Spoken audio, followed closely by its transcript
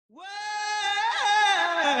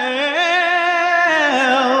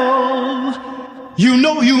You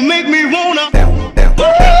know you make me wanna.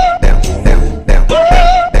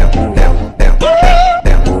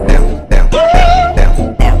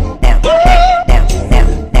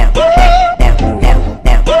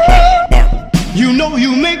 You know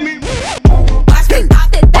you make me. Watch me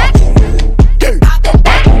pop it back. Pop it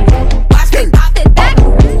back. Watch me pop it back.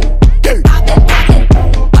 Pop it, pop it.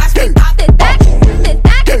 Watch me pop it back.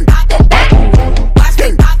 Pop it back. Watch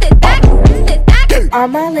me pop it back. All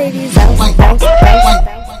my ladies bounce, bounce, bounce, bounce,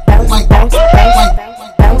 bounce, bounce, bounce, bounce, bounce,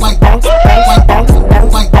 bounce, bounce, bounce, bounce,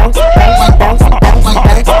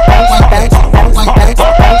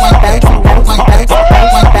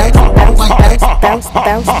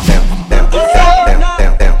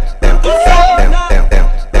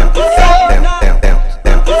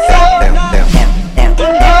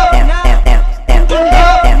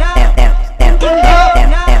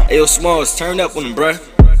 Hey, yo, Smalls, turn up on them, bruh.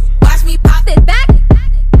 Watch me pop it back.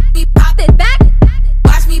 Me pop it back.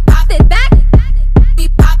 Watch me pop it back. Me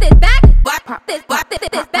pop it back. Watch it back. Watch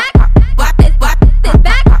it back. Watch it back.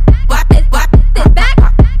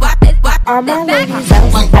 all my ladies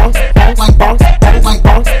bounce, bounce, bounce, bounce.